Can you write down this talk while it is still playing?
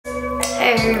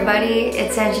everybody,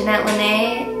 it's Anjanette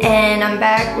Lanae and I'm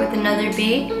back with another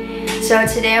beat. So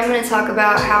today I'm going to talk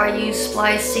about how I use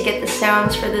Splice to get the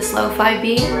sounds for this lo-fi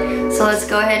beat. So let's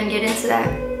go ahead and get into that.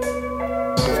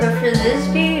 So for this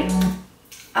beat,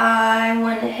 I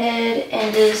went ahead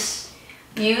and just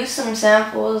used some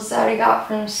samples that I got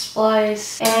from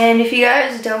Splice. And if you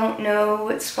guys don't know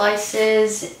what Splice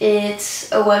is,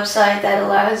 it's a website that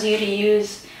allows you to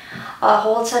use a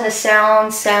whole ton of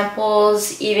sound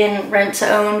samples, even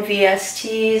rent-to-own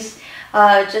VSTs,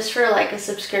 just for like a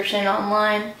subscription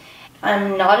online.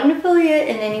 I'm not an affiliate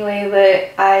in any way,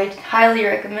 but I highly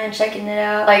recommend checking it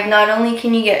out. Like, not only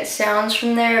can you get sounds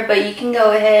from there, but you can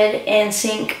go ahead and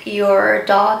sync your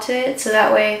DAW to it, so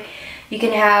that way you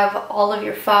can have all of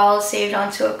your files saved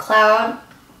onto a cloud.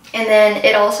 And then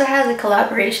it also has a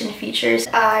collaboration features.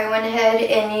 I went ahead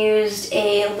and used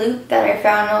a loop that I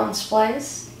found on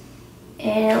Splice.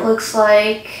 And it looks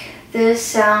like this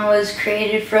sound was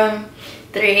created from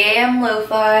 3 AM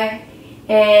Lo-Fi,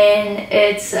 and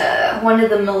it's one of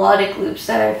the melodic loops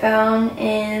that I found,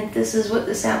 and this is what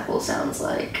the sample sounds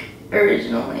like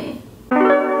originally.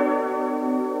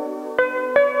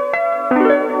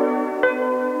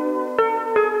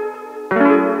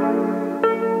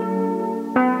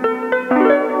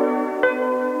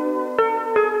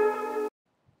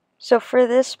 So for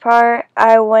this part,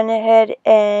 I went ahead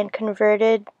and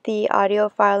converted the audio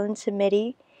file into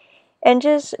MIDI and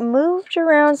just moved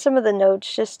around some of the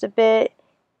notes just a bit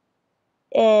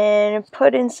and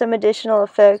put in some additional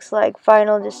effects like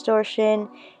final distortion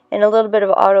and a little bit of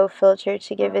auto filter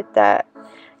to give it that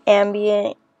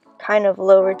ambient kind of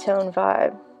lower tone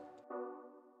vibe.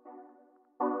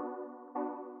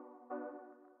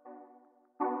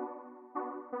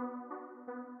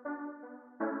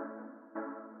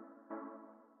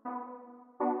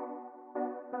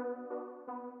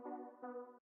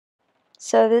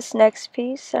 So this next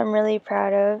piece I'm really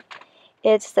proud of.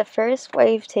 It's the first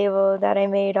wavetable that I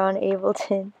made on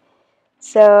Ableton.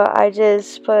 So I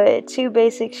just put 2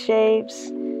 basic shapes,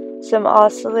 some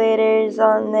oscillators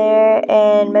on there,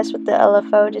 and messed with the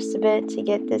LFO just a bit to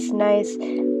get this nice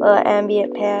little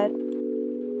ambient pad.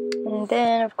 And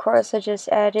then of course I just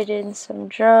added in some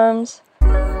drums.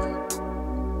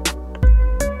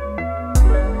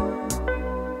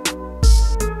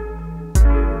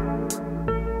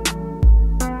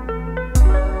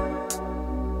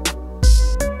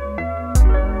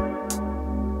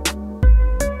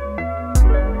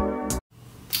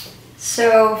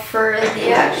 So for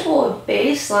the actual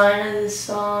bass line of this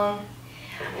song,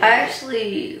 I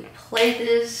actually played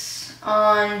this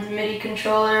on the MIDI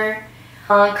controller,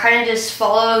 kind of just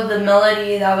followed the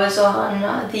melody that was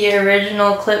on the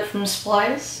original clip from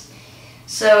Splice.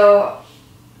 So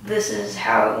this is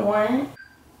how it went.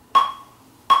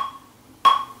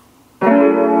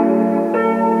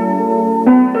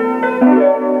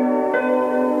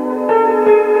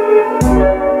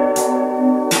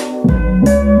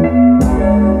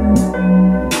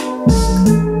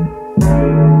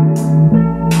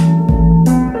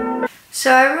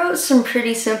 So I wrote some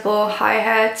pretty simple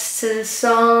hi-hats to this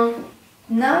song.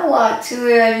 Not a lot to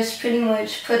it, I just pretty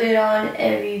much put it on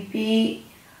every beat.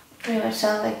 Pretty much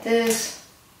sounds like this.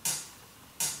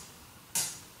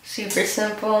 Super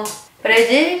simple. But I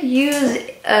did use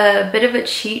a bit of a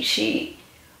cheat sheet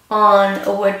on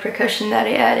a wood percussion that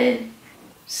I added.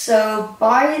 So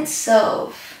by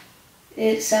itself,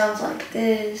 it sounds like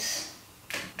this.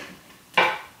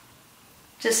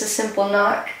 Just a simple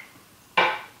knock.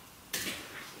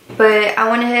 But I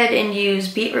went ahead and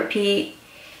used beat repeat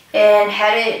and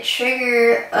had it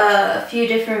trigger a few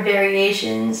different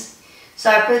variations.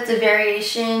 So I put the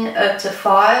variation up to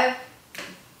 5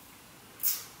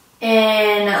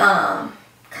 and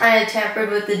kind of tampered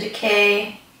with the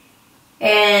decay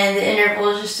and the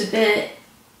intervals just a bit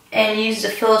and used a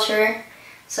filter.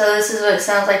 So this is what it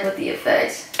sounds like with the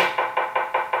effects.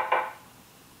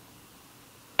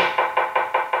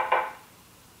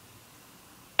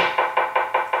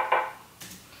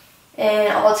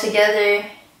 And all together,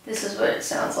 this is what it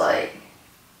sounds like.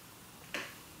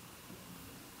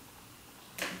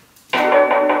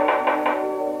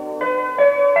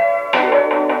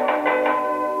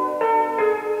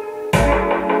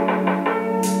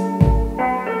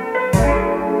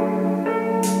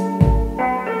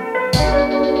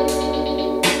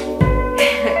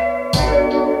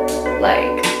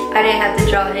 Like, I didn't have to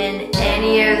draw in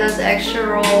any of those extra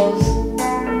rolls.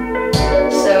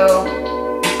 So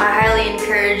I highly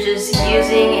encourage just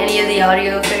using any of the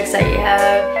audio effects that you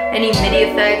have, any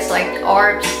MIDI effects like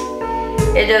ARPs.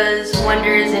 It does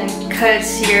wonders and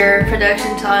cuts your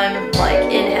production time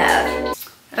like in half.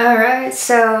 Alright,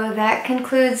 so that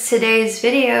concludes today's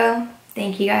video.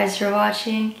 Thank you guys for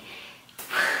watching.